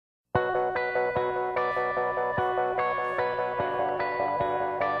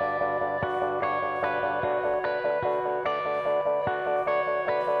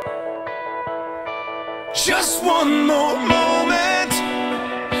Just one more moment,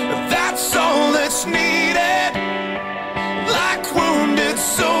 that's all that's needed. Like wounded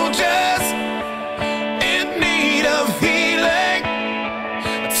soldiers in need of healing.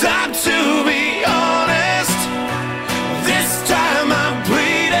 Time to be honest, this time I'm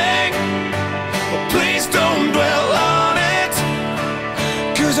bleeding. Please don't dwell on it,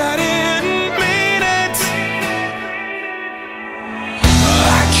 'cause I didn't mean it.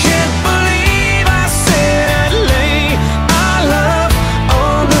 I can't believe I said I'd lay our love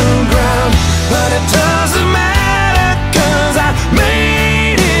on the ground, but it doesn't matter, 'cause I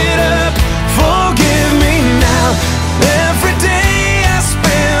made it up. Forgive me now. Every day I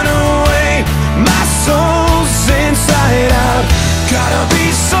spent away, my soul's inside out. Gotta be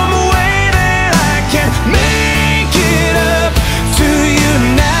some way that I can make it up to you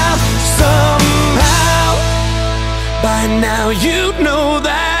now. Somehow, by now you know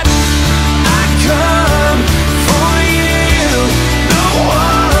that